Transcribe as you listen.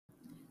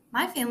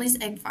My Family's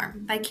Egg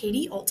Farm by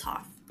Katie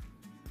Olthoff.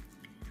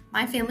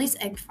 My Family's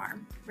Egg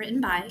Farm,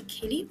 written by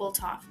Katie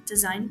Olthoff,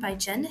 designed by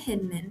Jen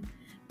Hinman,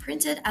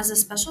 printed as a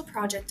special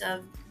project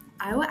of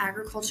Iowa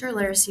Agriculture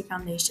Literacy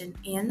Foundation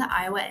and the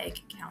Iowa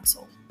Egg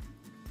Council.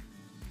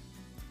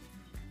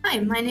 Hi,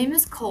 my name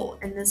is Kole,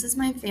 and this is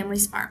my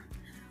family's farm.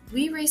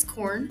 We raise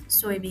corn,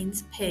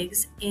 soybeans,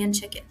 pigs, and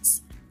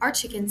chickens. Our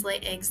chickens lay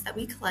eggs that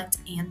we collect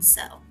and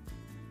sell.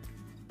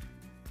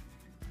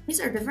 These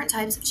are different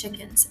types of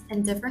chickens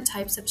and different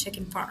types of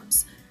chicken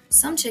farms.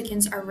 Some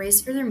chickens are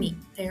raised for their meat.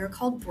 They are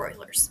called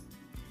broilers.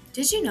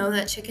 Did you know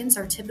that chickens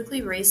are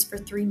typically raised for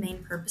three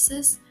main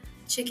purposes?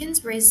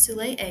 Chickens raised to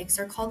lay eggs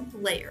are called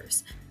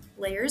layers.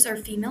 Layers are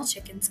female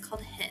chickens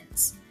called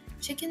hens.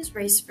 Chickens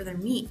raised for their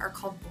meat are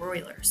called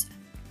broilers.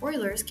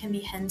 Broilers can be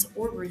hens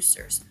or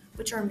roosters,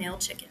 which are male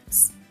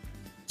chickens.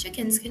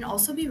 Chickens can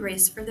also be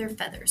raised for their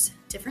feathers.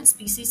 Different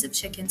species of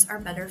chickens are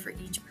better for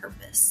each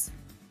purpose.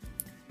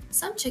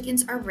 Some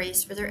chickens are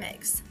raised for their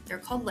eggs. They're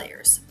called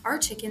layers. Our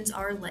chickens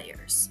are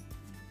layers.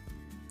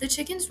 The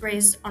chickens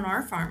raised on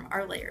our farm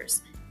are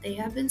layers. They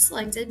have been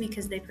selected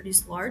because they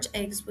produce large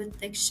eggs with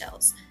thick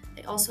shells.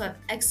 They also have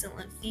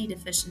excellent feed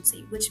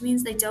efficiency, which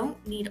means they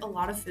don't need a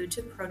lot of food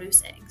to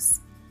produce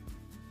eggs.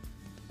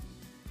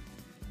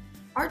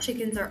 Our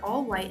chickens are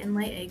all white and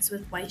lay eggs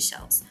with white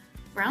shells.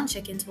 Brown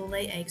chickens will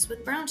lay eggs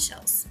with brown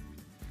shells.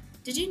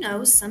 Did you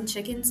know some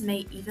chickens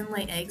may even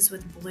lay eggs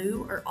with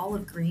blue or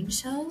olive green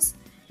shells?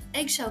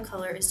 Eggshell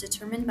color is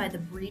determined by the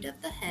breed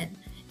of the hen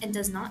and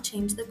does not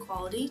change the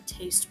quality,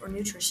 taste, or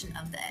nutrition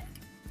of the egg.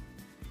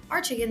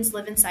 Our chickens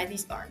live inside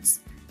these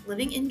barns.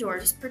 Living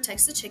indoors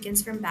protects the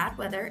chickens from bad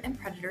weather and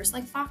predators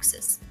like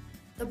foxes.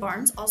 The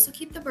barns also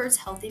keep the birds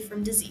healthy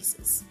from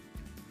diseases.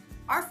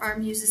 Our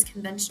farm uses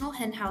conventional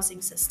hen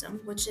housing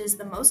system, which is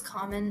the most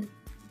common.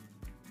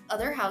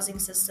 Other housing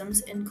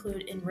systems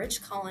include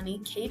enriched colony,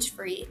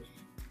 cage-free,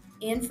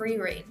 and free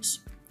range.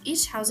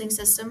 Each housing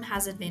system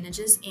has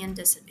advantages and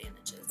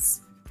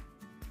disadvantages.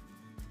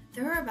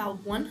 There are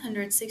about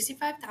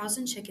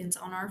 165,000 chickens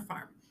on our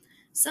farm.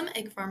 Some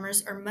egg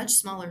farmers are much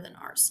smaller than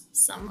ours.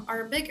 Some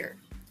are bigger.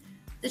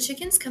 The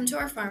chickens come to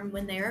our farm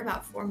when they are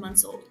about 4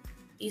 months old.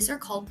 These are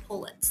called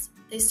pullets.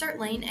 They start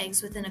laying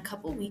eggs within a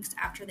couple weeks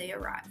after they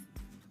arrive.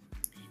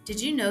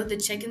 Did you know the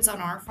chickens on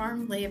our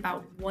farm lay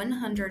about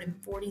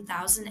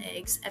 140,000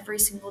 eggs every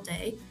single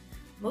day?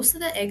 Most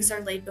of the eggs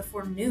are laid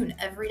before noon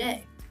every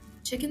day.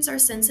 Chickens are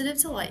sensitive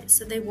to light,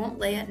 so they won't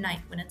lay at night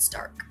when it's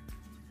dark.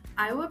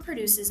 Iowa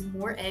produces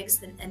more eggs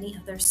than any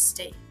other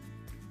state.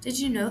 Did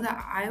you know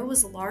that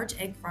Iowa's large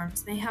egg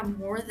farms may have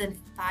more than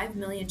 5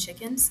 million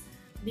chickens?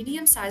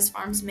 Medium-sized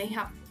farms may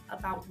have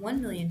about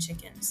 1 million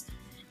chickens,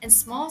 and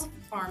small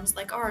farms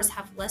like ours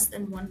have less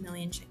than 1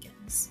 million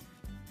chickens.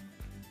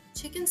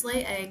 Chickens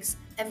lay eggs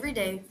every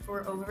day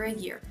for over a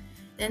year.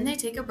 Then they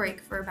take a break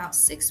for about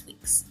 6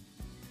 weeks.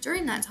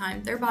 During that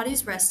time, their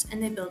bodies rest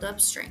and they build up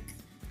strength.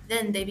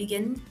 Then they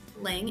begin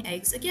laying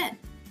eggs again.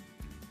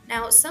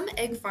 Now, some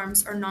egg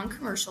farms are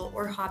non-commercial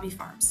or hobby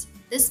farms.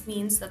 This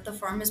means that the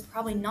farm is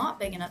probably not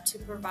big enough to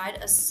provide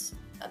a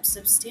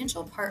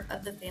substantial part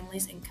of the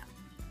family's income.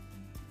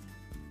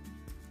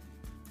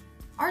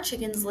 Our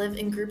chickens live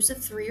in groups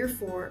of 3 or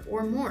 4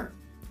 or more.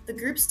 The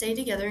groups stay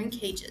together in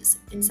cages.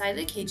 Inside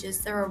the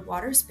cages, there are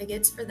water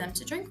spigots for them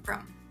to drink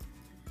from.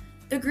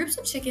 The groups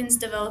of chickens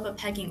develop a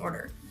pecking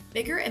order.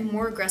 Bigger and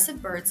more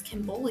aggressive birds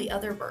can bully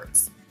other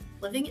birds.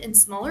 Living in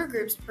smaller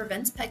groups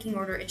prevents pecking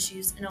order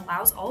issues and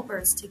allows all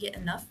birds to get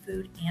enough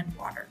food and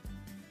water.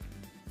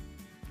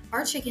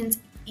 Our chickens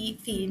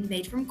eat feed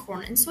made from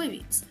corn and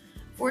soybeans.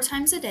 4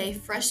 times a day,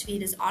 fresh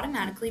feed is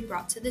automatically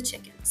brought to the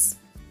chickens.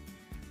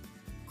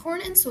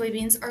 Corn and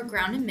soybeans are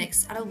ground and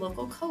mixed at a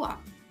local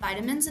co-op.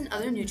 Vitamins and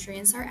other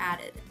nutrients are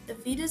added. The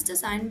feed is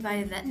designed by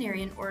a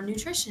veterinarian or a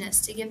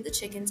nutritionist to give the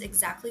chickens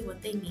exactly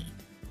what they need.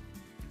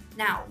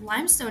 Now,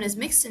 limestone is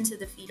mixed into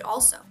the feed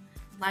also.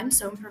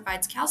 Limestone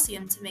provides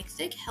calcium to make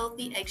thick,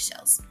 healthy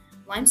eggshells.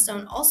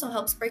 Limestone also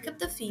helps break up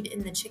the feed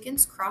in the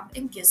chicken's crop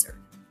and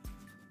gizzard.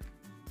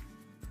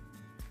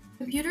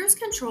 Computers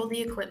control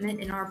the equipment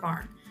in our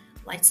barn.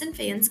 Lights and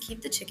fans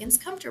keep the chickens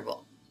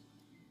comfortable.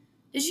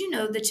 Did you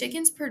know the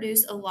chickens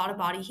produce a lot of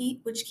body heat,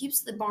 which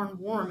keeps the barn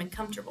warm and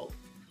comfortable?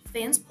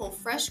 Fans pull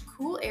fresh,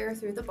 cool air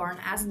through the barn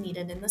as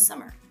needed in the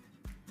summer.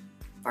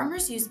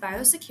 Farmers use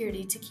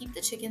biosecurity to keep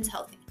the chickens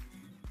healthy.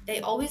 They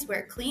always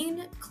wear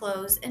clean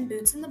clothes and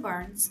boots in the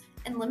barns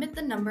and limit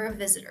the number of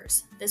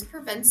visitors. This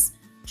prevents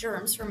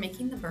germs from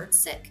making the birds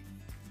sick.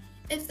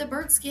 If the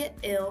birds get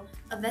ill,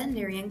 a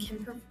veterinarian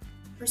can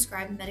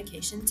prescribe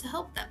medication to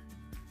help them.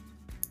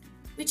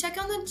 We check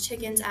on the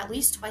chickens at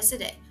least twice a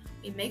day.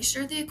 We make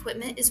sure the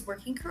equipment is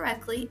working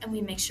correctly and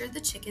we make sure the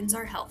chickens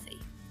are healthy.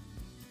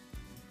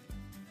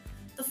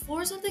 The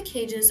floors of the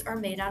cages are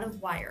made out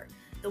of wire.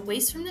 The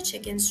waste from the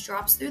chickens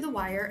drops through the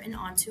wire and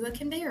onto a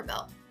conveyor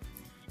belt.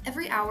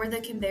 Every hour,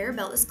 the conveyor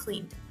belt is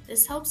cleaned.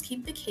 This helps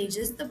keep the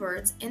cages, the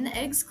birds, and the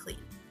eggs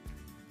clean.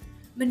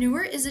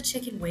 Manure is a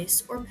chicken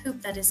waste or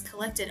poop that is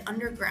collected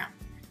underground.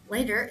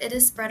 Later, it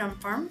is spread on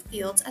farm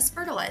fields as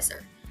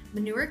fertilizer.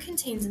 Manure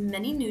contains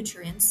many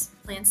nutrients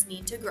plants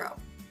need to grow.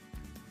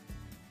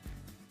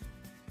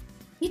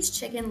 Each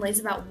chicken lays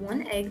about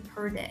 1 egg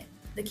per day.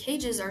 The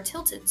cages are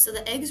tilted so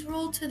the eggs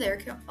roll to their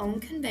own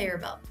conveyor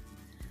belt.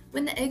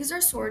 When the eggs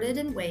are sorted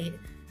and weighed,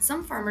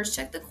 some farmers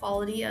check the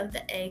quality of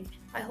the egg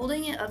by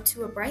holding it up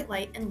to a bright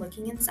light and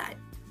looking inside.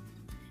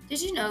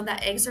 Did you know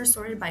that eggs are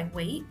sorted by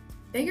weight?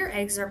 Bigger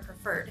eggs are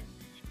preferred.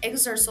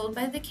 Eggs are sold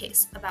by the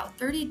case, about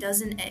 30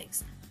 dozen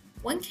eggs.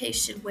 One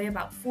case should weigh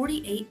about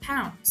 48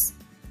 pounds.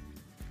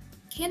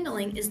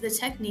 Candling is the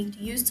technique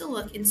used to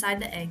look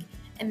inside the egg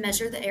and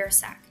measure the air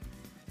sac.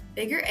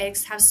 Bigger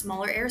eggs have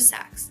smaller air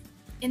sacs.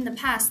 In the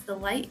past, the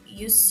light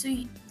used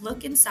to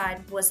look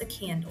inside was a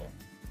candle.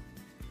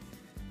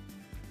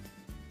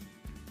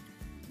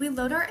 We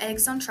load our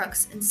eggs on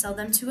trucks and sell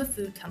them to a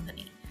food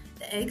company.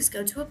 The eggs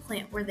go to a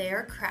plant where they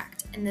are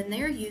cracked, and then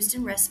they are used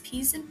in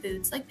recipes and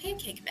foods like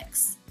pancake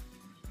mix.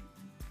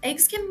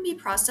 Eggs can be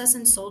processed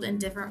and sold in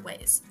different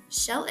ways.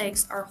 Shell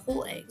eggs are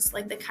whole eggs,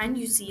 like the kind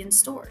you see in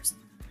stores.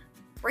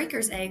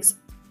 Breakers eggs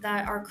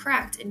that are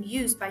cracked and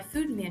used by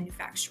food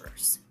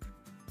manufacturers.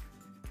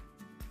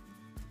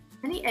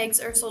 Many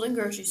eggs are sold in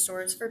grocery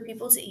stores for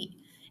people to eat.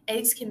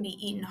 Eggs can be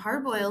eaten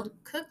hard-boiled,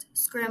 cooked,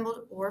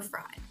 scrambled, or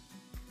fried.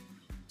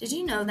 Did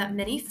you know that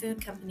many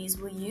food companies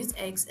will use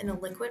eggs in a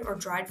liquid or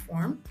dried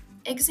form?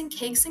 Eggs in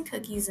cakes and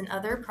cookies and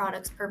other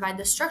products provide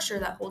the structure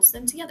that holds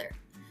them together.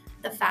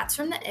 The fats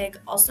from the egg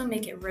also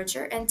make it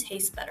richer and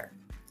taste better.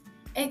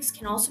 Eggs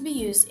can also be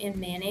used in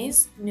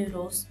mayonnaise,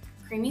 noodles,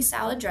 creamy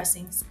salad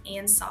dressings,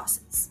 and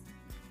sauces.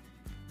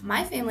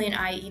 My family and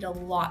I eat a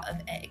lot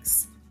of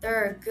eggs.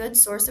 They're a good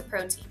source of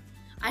protein.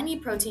 I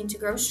need protein to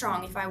grow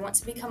strong if I want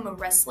to become a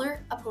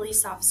wrestler, a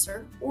police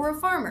officer, or a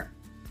farmer.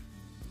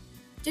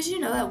 Did you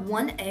know that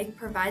 1 egg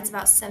provides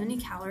about 70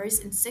 calories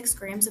and 6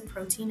 grams of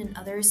protein and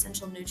other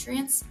essential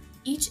nutrients?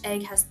 Each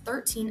egg has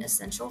 13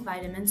 essential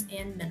vitamins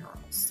and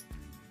minerals.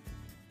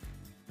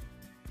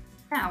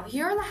 Now,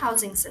 here are the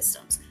housing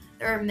systems.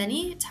 There are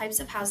many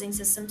types of housing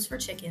systems for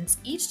chickens.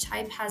 Each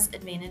type has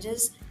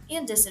advantages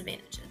and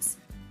disadvantages.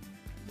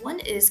 One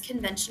is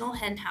conventional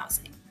hen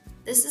housing.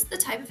 This is the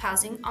type of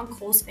housing on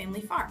Kole's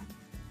family farm.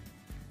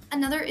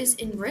 Another is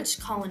enriched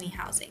colony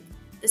housing.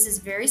 This is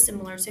very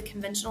similar to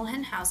conventional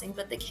hen housing,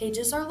 but the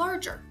cages are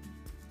larger.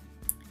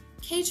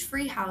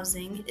 Cage-free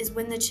housing is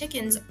when the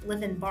chickens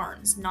live in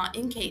barns, not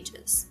in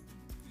cages.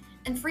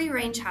 And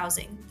free-range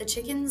housing, the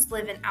chickens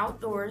live in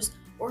outdoors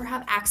or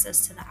have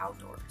access to the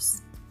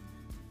outdoors.